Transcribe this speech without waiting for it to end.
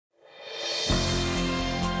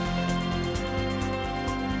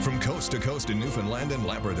From coast to coast in Newfoundland and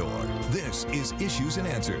Labrador, this is Issues and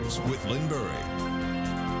Answers with Lynn Burry.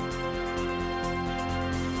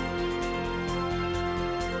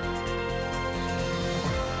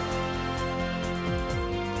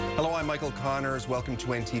 Hello, I'm Michael Connors. Welcome to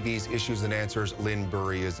NTV's Issues and Answers. Lynn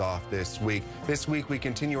Burry is off this week. This week, we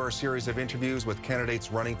continue our series of interviews with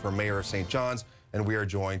candidates running for Mayor of St. John's, and we are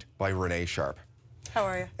joined by Renee Sharp. How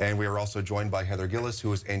are you? And we are also joined by Heather Gillis,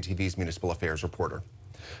 who is NTV's Municipal Affairs reporter.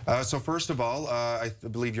 So first of all, I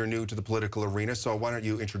believe you're new to the political arena, so why don't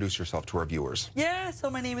you introduce yourself to our viewers? Yeah,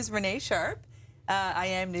 so my name is Renee Sharp. I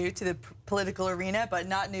am new to the political arena, but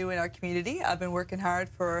not new in our community. I've been working hard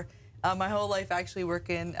for my whole life, actually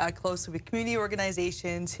working closely with community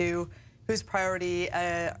organizations whose priority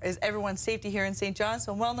is everyone's safety here in St. John's.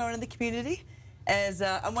 So I'm well known in the community.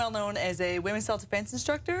 I'm well known as a women's self-defense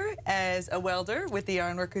instructor, as a welder with the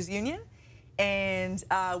Ironworkers Union, and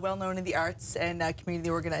well known in the arts and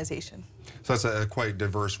community organization. So that's a quite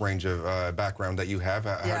diverse range of background that you have.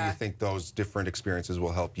 How do you think those different experiences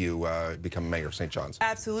will help you become mayor of St. John's?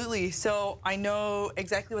 Absolutely. So I know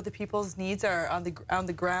exactly what the people's needs are on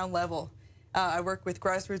the ground level. I work with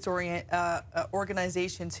grassroots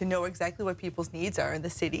organizations who know exactly what people's needs are in the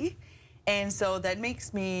city. And so that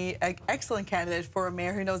makes me an excellent candidate for a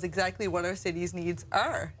mayor who knows exactly what our city's needs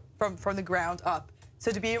are from the ground up.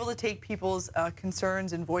 So to be able to take people's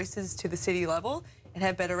concerns and voices to the city level and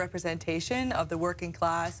have better representation of the working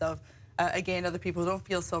class, of, again, other people who don't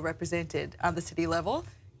feel so represented on the city level,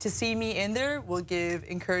 to see me in there will give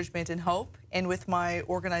encouragement and hope. And with my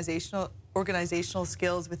organizational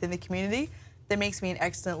skills within the community, that makes me an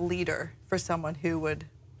excellent leader for someone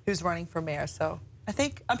who's running for mayor. So I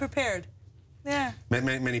think I'm prepared. Yeah.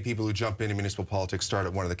 Many people who jump into municipal politics start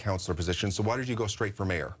at one of the councillor positions. So why did you go straight for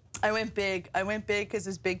mayor? I went big. I went big because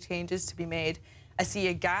there's big changes to be made. I see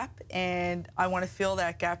a gap, and I want to fill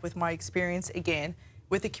that gap with my experience again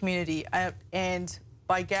with the community. And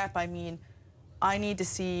by gap, I mean I need to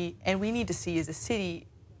see, and we need to see as a city,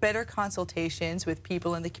 better consultations with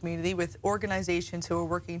people in the community, with organizations who are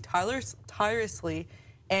working tirelessly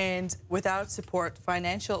and without support,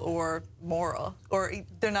 financial or moral, or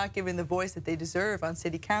they're not given the voice that they deserve on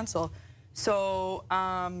city council. So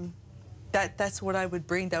that's what I would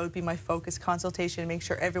bring. That would be my focus: consultation, make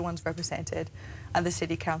sure everyone's represented on the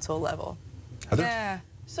city council level. Heather? Yeah.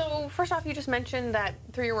 So first off, you just mentioned that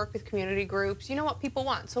through your work with community groups, you know what people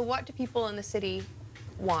want. So what do people in the city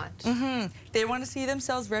want? They want to see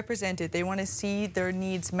themselves represented. They want to see their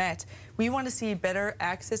needs met. We want to see better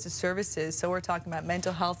access to services. So we're talking about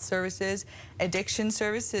mental health services, addiction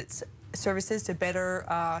services to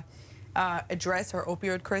better address our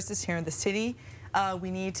opioid crisis here in the city.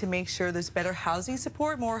 We need to make sure there's better housing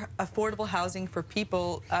support, more affordable housing for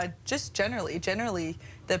people. Just generally,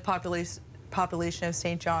 the population of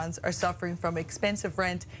St. John's are suffering from expensive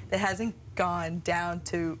rent that hasn't gone down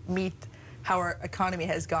to meet how our economy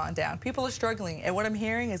has gone down. People are struggling, and what I'm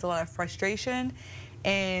hearing is a lot of frustration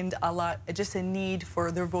and just a need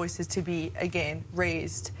for their voices to be, again,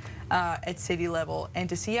 raised at city level, and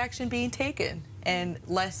to see action being taken, and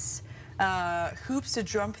less hoops to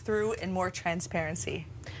jump through and more transparency.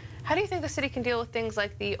 How do you think the city can deal with things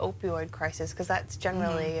like the opioid crisis? Because that's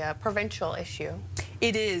generally a provincial issue.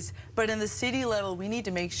 It is, but in the city level, we need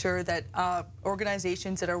to make sure that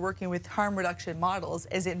organizations that are working with harm reduction models,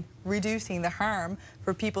 as in reducing the harm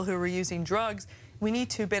for people who are using drugs, we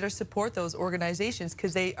need to better support those organizations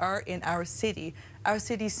because they are in our city. Our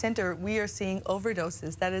city center, we are seeing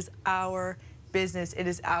overdoses. That is our business. It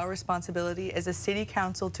is our responsibility as a city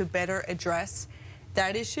council to better address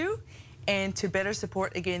that issue and to better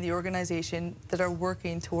support, again, the organization that are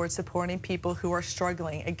working towards supporting people who are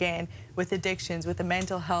struggling, again, with addictions, with the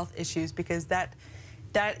mental health issues, because that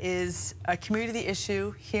is a community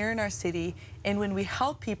issue here in our city. And when we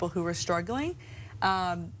help people who are struggling,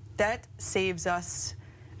 that saves us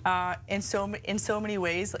in so many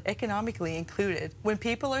ways, economically included. When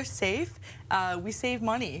people are safe, we save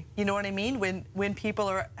money. You know what I mean? When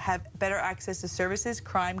people have better access to services,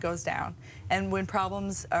 crime goes down. And when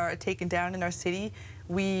problems are taken down in our city,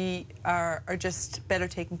 we are just better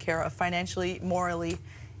taken care of financially, morally,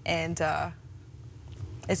 and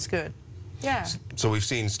it's good. Yeah. So we've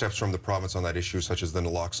seen steps from the province on that issue, such as the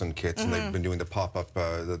naloxone kits, and they've been doing the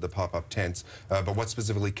pop-up tents. But what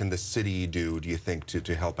specifically can the city do you think,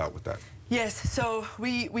 to help out with that? Yes, so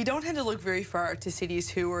we don't have to look very far to cities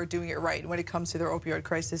who are doing it right when it comes to their opioid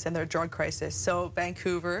crisis and their drug crisis. So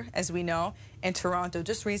Vancouver, as we know, and Toronto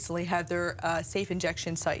just recently had their safe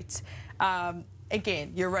injection sites.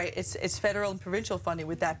 Again, you're right, it's federal and provincial funding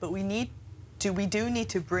with that, but we need we do need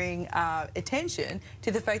to bring attention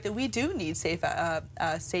to the fact that we do need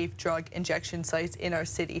safe drug injection sites in our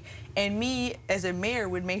city. And me, as a mayor,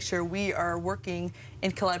 would make sure we are working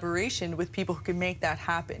in collaboration with people who can make that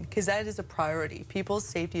happen, because that is a priority. People's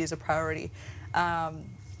safety is a priority.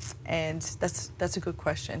 And that's a good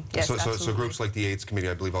question. Yes, so groups like the AIDS Committee,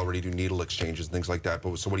 I believe, already do needle exchanges and things like that.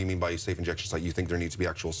 But so what do you mean by a safe injection site? You think there needs to be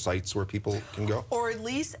actual sites where people can go? Or at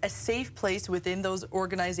least a safe place within those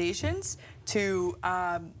organizations to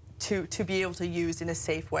be able to use in a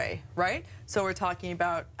safe way, right? So we're talking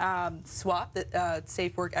about SWAP, the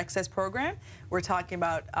Safe Work Access Program. We're talking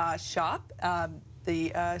about SHOP,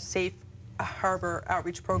 the Safe Harbor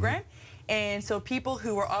Outreach Program. And so people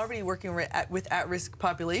who are already working with at-risk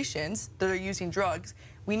populations that are using drugs,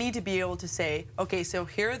 we need to be able to say, okay, so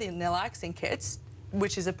here are the naloxone kits,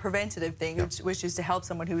 which is a preventative thing, which is to help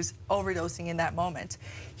someone who's overdosing in that moment.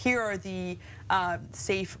 Here are the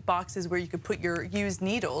safe boxes where you could put your used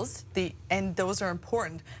needles, and those are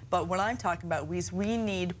important. But what I'm talking about is we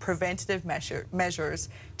need preventative measures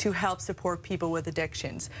to help support people with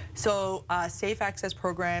addictions. So Safe Access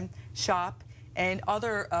Program, SHOP, and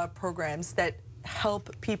other programs that help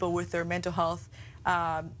people with their mental health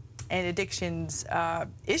and addictions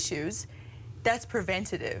issues, that's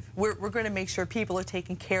preventative. We're going to make sure people are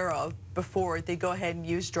taken care of before they go ahead and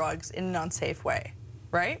use drugs in an unsafe way,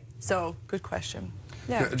 right? So, good question.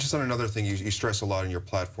 Yeah. Just on another thing, you stress a lot in your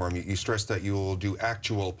platform. You stress that you will do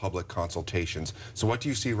actual public consultations. So what do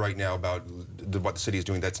you see right now about what the city is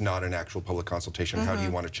doing that's not an actual public consultation? How do you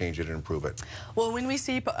want to change it and improve it? Well, when we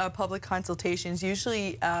see public consultations,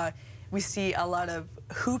 usually we see a lot of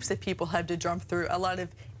hoops that people have to jump through, a lot of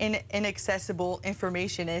inaccessible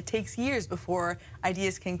information, and it takes years before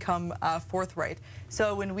ideas can come forthright.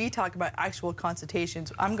 So when we talk about actual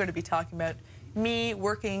consultations, I'm going to be talking about me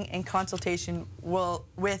working in consultation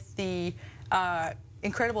with the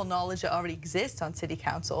incredible knowledge that already exists on City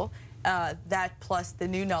Council, that plus the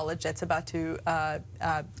new knowledge that's about to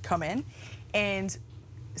come in, and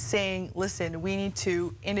saying, listen, we need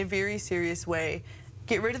to, in a very serious way,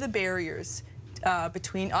 get rid of the barriers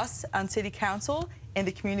between us on City Council and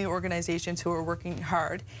the community organizations who are working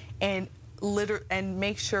hard, and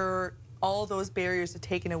make sure all those barriers are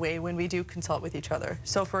taken away when we do consult with each other.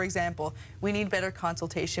 So, for example, we need better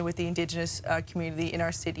consultation with the Indigenous community in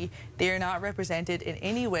our city. They are not represented in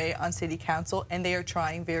any way on City Council, and they are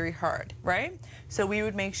trying very hard, right? So we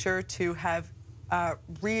would make sure to have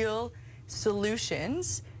real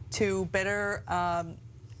solutions to better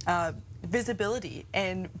visibility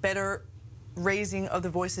and better raising of the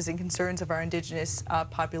voices and concerns of our Indigenous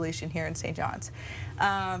population here in St. John's.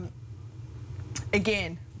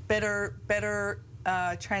 Again, better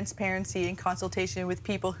transparency and consultation with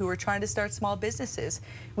people who are trying to start small businesses.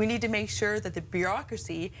 We need to make sure that the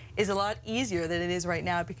bureaucracy is a lot easier than it is right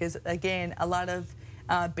now, because, again, a lot of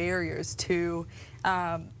barriers to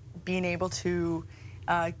being able to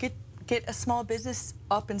get a small business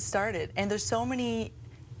up and started. And there's so many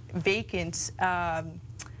vacant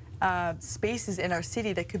spaces in our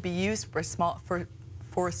city that could be used for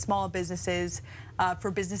small businesses,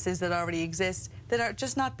 for businesses that already exist that are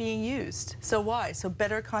just not being used. So why? So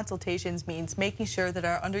better consultations means making sure that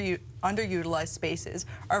our underutilized spaces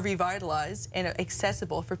are revitalized and are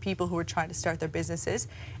accessible for people who are trying to start their businesses,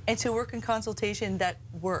 and to work in consultation that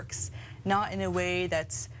works, not in a way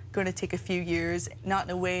that's going to take a few years, not in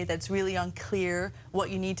a way that's really unclear what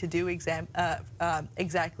you need to do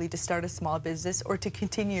exactly to start a small business or to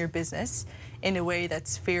continue your business in a way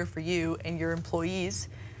that's fair for you and your employees.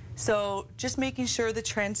 So just making sure the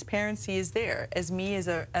transparency is there. As me, as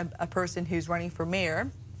a person who's running for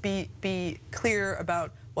mayor, be clear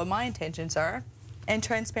about what my intentions are, and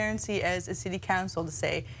transparency as a city council to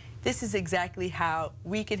say, this is exactly how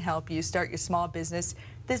we can help you start your small business.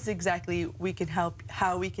 This is exactly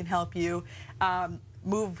how we can help you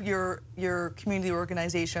move your community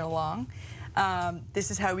organization along.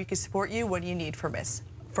 This is how we can support you. What do you need from us?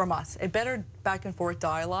 A better back and forth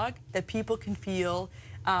dialogue that people can feel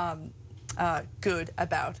good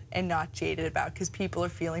about and not jaded about, because people are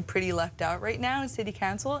feeling pretty left out right now, and City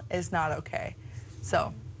Council is not okay.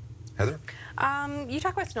 So. Heather? You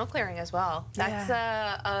talk about snow clearing as well. That's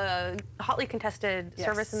a hotly contested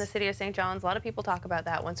service in the city of St. John's. A lot of people talk about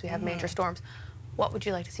that once we have major storms. What would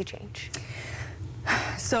you like to see change?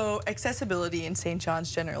 So accessibility in St.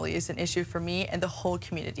 John's generally is an issue for me and the whole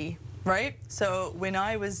community, right? So when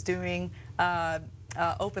I was doing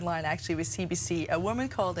open line actually with CBC, a woman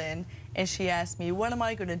called in and she asked me, what am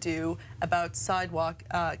I going to do about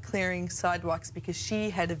clearing sidewalks, because she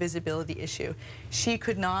had a visibility issue. She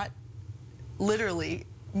could not literally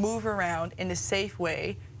move around in a safe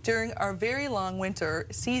way during our very long winter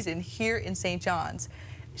season here in St. John's.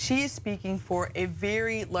 She is speaking for a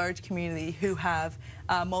very large community who have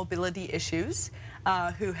mobility issues,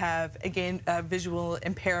 who have, again, visual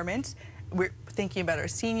impairment. We're thinking about our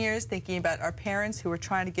seniors, thinking about our parents who are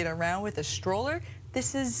trying to get around with a stroller.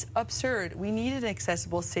 This is absurd. We need an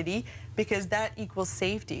accessible city because that equals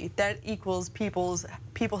safety. That equals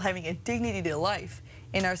people having a dignity to life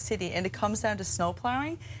in our city. And it comes down to snow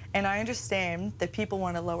plowing. And I understand that people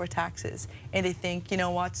want to lower taxes. And they think, you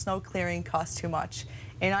know what, snow clearing costs too much.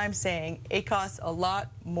 And I'm saying it costs a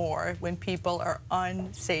lot more when people are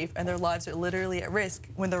unsafe and their lives are literally at risk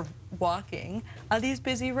when they're walking on these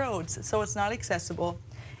busy roads. So it's not accessible,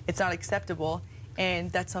 it's not acceptable,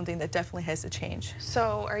 and that's something that definitely has to change.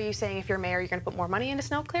 So are you saying if you're mayor, you're going to put more money into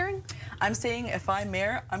snow clearing? I'm saying if I'm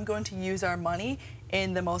mayor, I'm going to use our money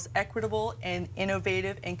in the most equitable and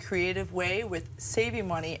innovative and creative way, with saving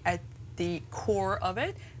money at the core of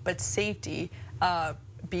it, but safety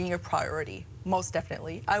being a priority. Most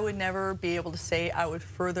definitely. I would never be able to say I would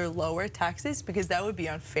further lower taxes because that would be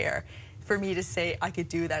unfair for me to say I could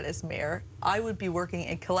do that as mayor. I would be working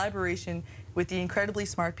in collaboration with the incredibly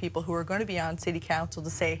smart people who are going to be on city council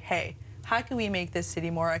to say, hey, how can we make this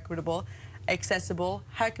city more equitable, accessible?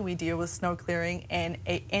 How can we deal with snow clearing in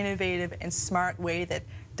an innovative and smart way that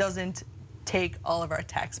doesn't take all of our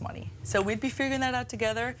tax money? So we'd be figuring that out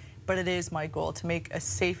together. But it is my goal to make a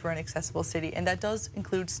safer and accessible city, and that does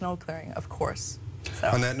include snow clearing, of course. So.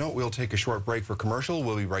 On that note, we'll take a short break for commercial.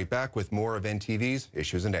 We'll be right back with more of NTV's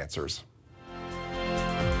Issues and Answers.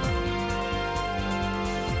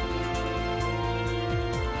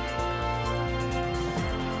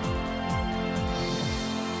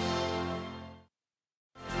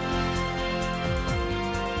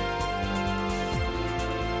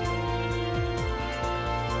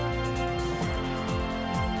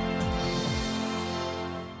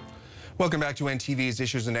 Welcome back to NTV's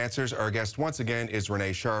Issues and Answers. Our guest once again is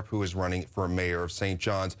Renee Sharp, who is running for mayor of St.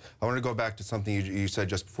 John's. I want to go back to something you said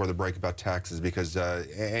just before the break about taxes, because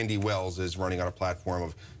Andy Wells is running on a platform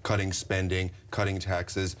of cutting spending, cutting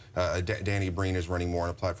taxes. Danny Breen is running more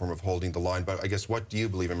on a platform of holding the line. But I guess, what do you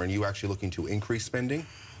believe in? Are you actually looking to increase spending?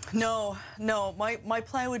 No. My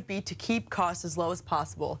plan would be to keep costs as low as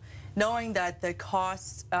possible, knowing that the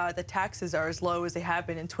costs, the taxes are as low as they have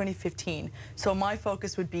been in 2015. So my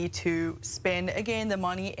focus would be to spend, again, the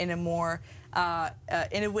money in a more,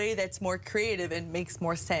 in a way that's more creative and makes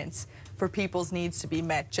more sense for people's needs to be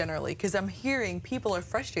met generally. Because I'm hearing people are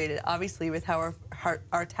frustrated, obviously, with how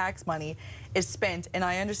our tax money is spent. And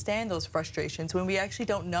I understand those frustrations when we actually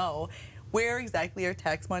don't know where exactly our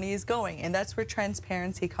tax money is going, and that's where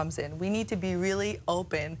transparency comes in. We need to be really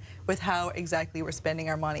open with how exactly we're spending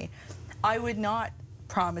our money. I would not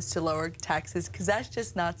promise to lower taxes because that's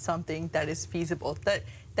just not something that is feasible.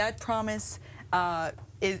 That promise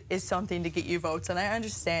is something to get you votes, and I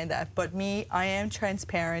understand that. But I am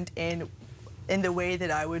transparent in the way that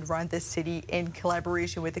I would run this city in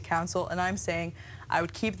collaboration with the council, and I'm saying I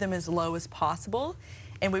would keep them as low as possible.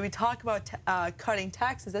 And when we talk about cutting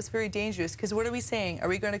taxes, that's very dangerous, because what are we saying? Are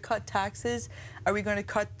we going to cut taxes? Are we going to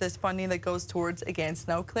cut this funding that goes towards, again,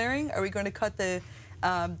 snow clearing? Are we going to cut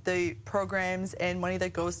the programs and money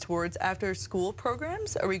that goes towards after-school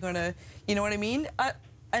programs? Are we going to, you know what I mean?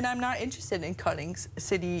 And I'm not interested in cutting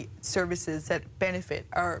city services that benefit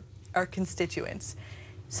our constituents.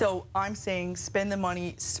 So I'm saying spend the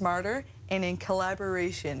money smarter and in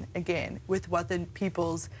collaboration, again, with what the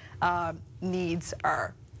people's needs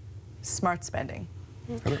are. Smart spending.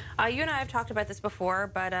 You and I have talked about this before,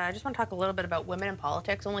 but I just want to talk a little bit about women in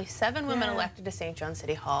politics. Only 7 women elected to St. John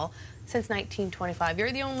City Hall since 1925.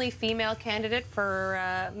 You're the only female candidate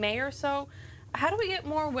for mayor, so how do we get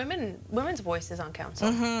more women's voices on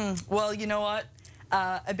council? Well, you know what?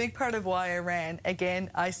 A big part of why I ran, again,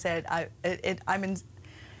 I said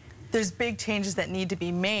there's big changes that need to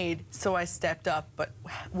be made, so I stepped up. But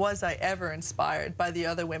was I ever inspired by the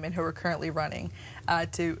other women who are currently running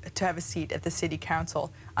to have a seat at the city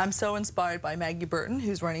council? I'm so inspired by Maggie Burton,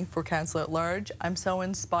 who's running for council at large. I'm so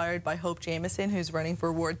inspired by Hope Jameson, who's running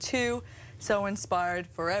for Ward 2. So inspired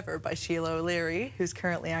forever by Sheila O'Leary, who's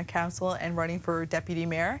currently on council and running for deputy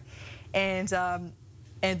mayor. And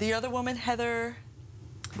the other woman, Heather,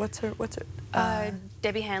 what's her?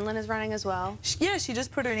 Debbie Hanlon is running as well. Yeah, she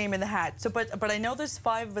just put her name in the hat. So, but I know there's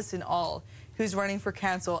 5 of us in all who's running for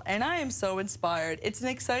council, and I am so inspired. It's an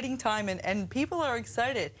exciting time, and people are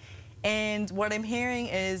excited. And what I'm hearing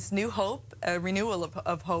is new hope, a renewal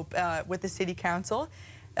of hope with the city council.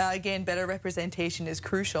 Again, better representation is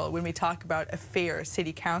crucial when we talk about a fair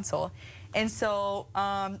city council. And so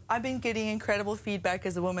I've been getting incredible feedback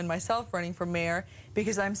as a woman myself running for mayor,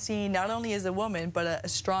 because I'm seen not only as a woman, but a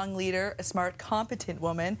strong leader, a smart, competent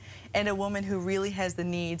woman, and a woman who really has the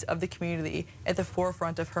needs of the community at the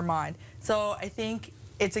forefront of her mind. So I think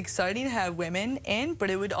it's exciting to have women in, but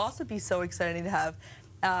it would also be so exciting to have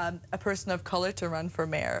a person of color to run for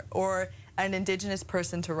mayor, or an Indigenous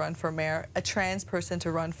person to run for mayor, a trans person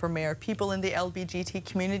to run for mayor, people in the LGBT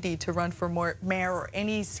community to run for mayor or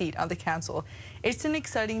any seat on the council. It's an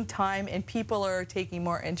exciting time, and people are taking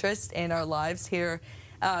more interest in our lives here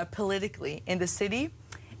politically in the city.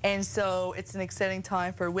 And so it's an exciting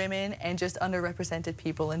time for women and just underrepresented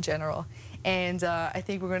people in general. And I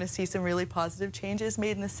think we're going to see some really positive changes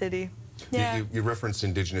made in the city. Yeah. You referenced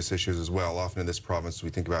Indigenous issues as well. Often in this province,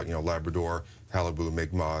 we think about, Labrador, Qalipu,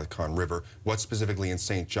 Mi'kmaq, Conne River. What specifically in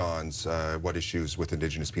St. John's, what issues with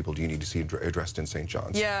Indigenous people do you need to see addressed in St.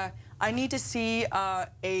 John's? Yeah, I need to see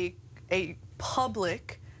a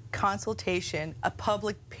public consultation, a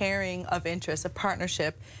public pairing of interests, a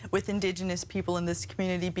partnership with Indigenous people in this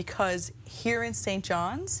community, because here in St.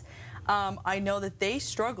 John's, I know that they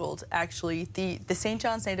struggled, actually. The St.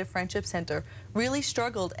 John's Native Friendship Center really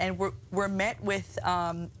struggled, and were met with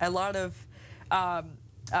a lot of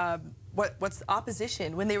what's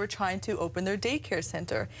opposition when they were trying to open their daycare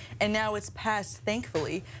center. And now it's passed,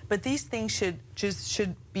 thankfully. But these things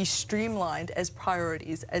should be streamlined as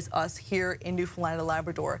priorities as us here in Newfoundland and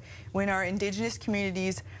Labrador. When our Indigenous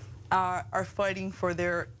communities are fighting for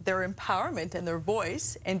their empowerment and their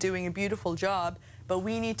voice and doing a beautiful job, but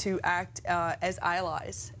we need to act as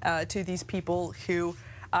allies to these people who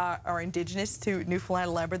are Indigenous to Newfoundland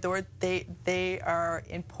and Labrador. They are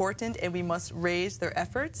important, and we must raise their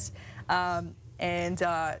efforts. And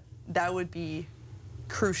that would be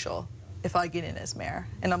crucial if I get in as mayor,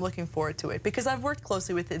 and I'm looking forward to it, because I've worked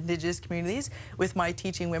closely with Indigenous communities with my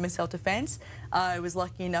teaching women's self-defense. I was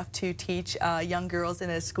lucky enough to teach young girls in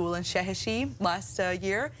a school in Sheheshi last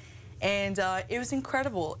year, and it was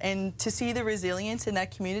incredible. And to see the resilience in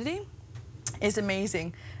that community is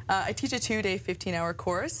amazing. I teach a 2-day, 15-hour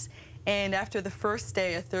course, and after the first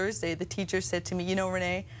day, a Thursday, the teacher said to me, "You know,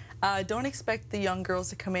 Renee, don't expect the young girls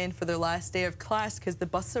to come in for their last day of class because the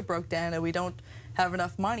buses are broke down and we don't have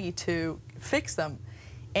enough money to fix them."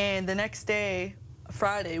 And the next day,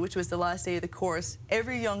 Friday, which was the last day of the course,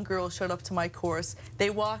 every young girl showed up to my course. They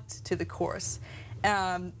walked to the course,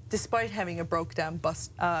 despite having a broke down bus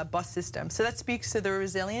system. So that speaks to their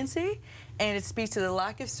resiliency, and it speaks to the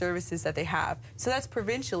lack of services that they have. So that's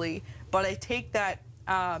provincially, but I take that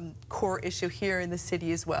core issue here in the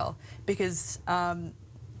city as well, because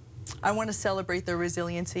I want to celebrate their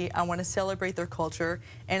resiliency, I want to celebrate their culture,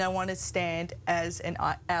 and I want to stand as an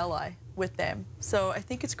ally with them. So I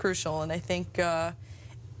think it's crucial, and I think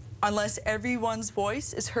unless everyone's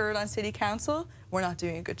voice is heard on City Council, we're not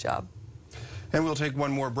doing a good job. And we'll take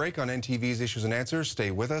one more break on NTV's Issues and Answers.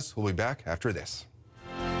 Stay with us. We'll be back after this.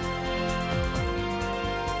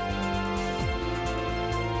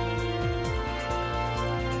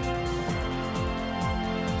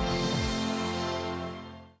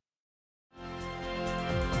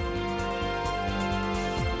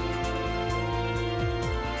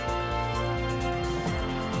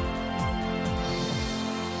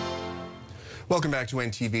 Welcome back to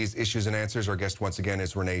NTV's Issues and Answers. Our guest once again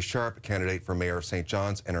is Renee Sharp, candidate for mayor of St.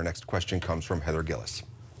 John's, and our next question comes from Heather Gillis.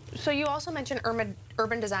 So you also mentioned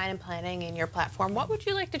urban design and planning in your platform. What would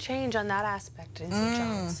you like to change on that aspect in St.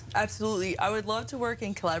 John's? Absolutely. I would love to work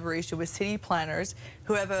in collaboration with city planners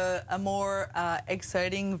who have a more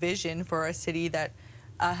exciting vision for our city that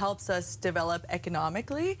helps us develop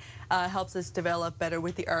economically, helps us develop better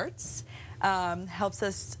with the arts, helps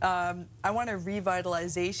us, I want a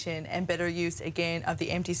revitalization and better use again of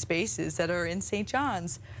the empty spaces that are in St.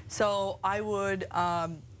 John's. So I would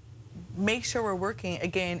make sure we're working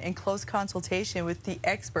again in close consultation with the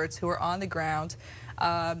experts who are on the ground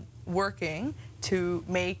working to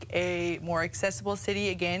make a more accessible city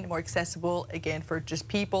again, more accessible again for just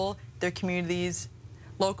people, their communities,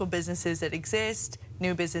 local businesses that exist,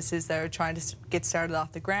 new businesses that are trying to get started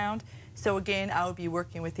off the ground. So again, I would be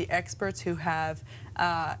working with the experts who have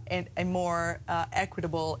a more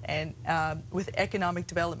equitable and with economic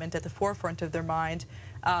development at the forefront of their mind,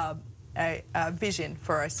 a vision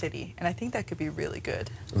for our city. And I think that could be really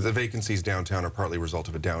good. The vacancies downtown are partly a result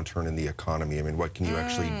of a downturn in the economy. I mean, what can you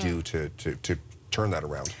actually do to turn that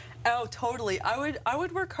around? Oh, totally. I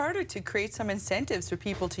would work harder to create some incentives for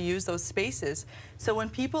people to use those spaces. So when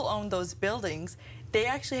people own those buildings, they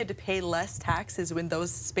actually had to pay less taxes when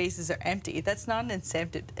those spaces are empty. That's not an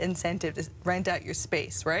incentive to rent out your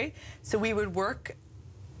space, right? So we would work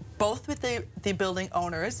both with the building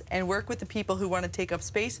owners and work with the people who want to take up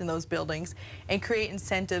space in those buildings and create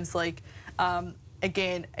incentives like,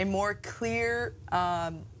 again, a more clear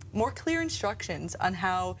instructions on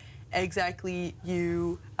how exactly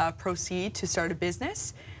you proceed to start a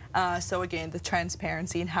business. So again, the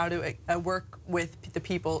transparency and how to work with the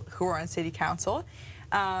people who are on city council.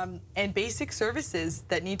 And basic services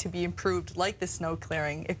that need to be improved, like the snow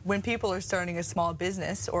clearing. When people are starting a small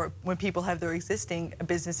business, or when people have their existing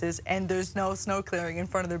businesses and there's no snow clearing in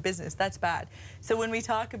front of their business, that's bad. So when we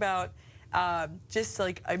talk about just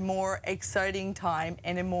like a more exciting time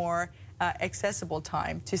and a more accessible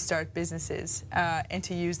time to start businesses and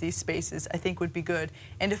to use these spaces, I think would be good.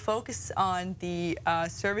 And to focus on the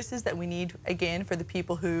services that we need, again, for the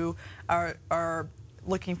people who are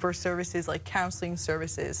looking for services like counseling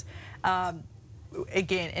services,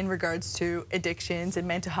 again, in regards to addictions and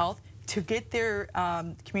mental health, to get their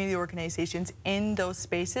community organizations in those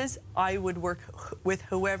spaces. I would work with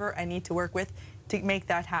whoever I need to work with to make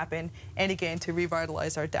that happen, and again, to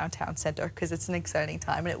revitalize our downtown center, because it's an exciting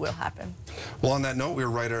time and it will happen. Well, on that note, we're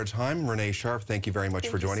right out of time. Renee Sharp, thank you very much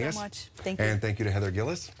for joining us. Thank you so much. Thank you. And thank you to Heather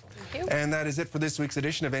Gillis. Thank you. And that is it for this week's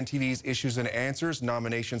edition of NTV's Issues and Answers.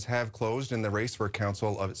 Nominations have closed in the race for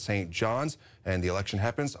Council of St. John's, and the election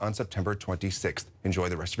happens on September 26th. Enjoy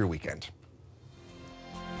the rest of your weekend.